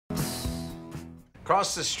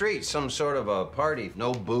Across the street, some sort of a party,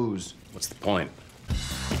 no booze. What's the point?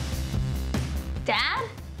 Dad?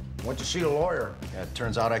 Went to see a lawyer. Yeah, it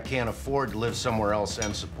turns out I can't afford to live somewhere else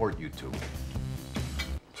and support you two.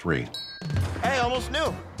 3. Hey, almost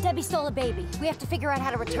new. Debbie stole a baby. We have to figure out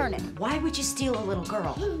how to return it. Why would you steal a little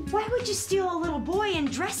girl? Why would you steal a little boy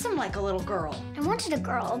and dress him like a little girl? I wanted a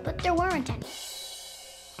girl, but there weren't any.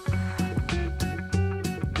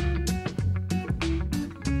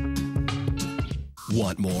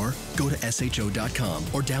 Want more? Go to SHO.com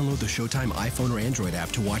or download the Showtime iPhone or Android app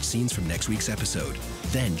to watch scenes from next week's episode.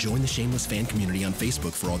 Then join the Shameless fan community on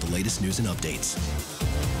Facebook for all the latest news and updates.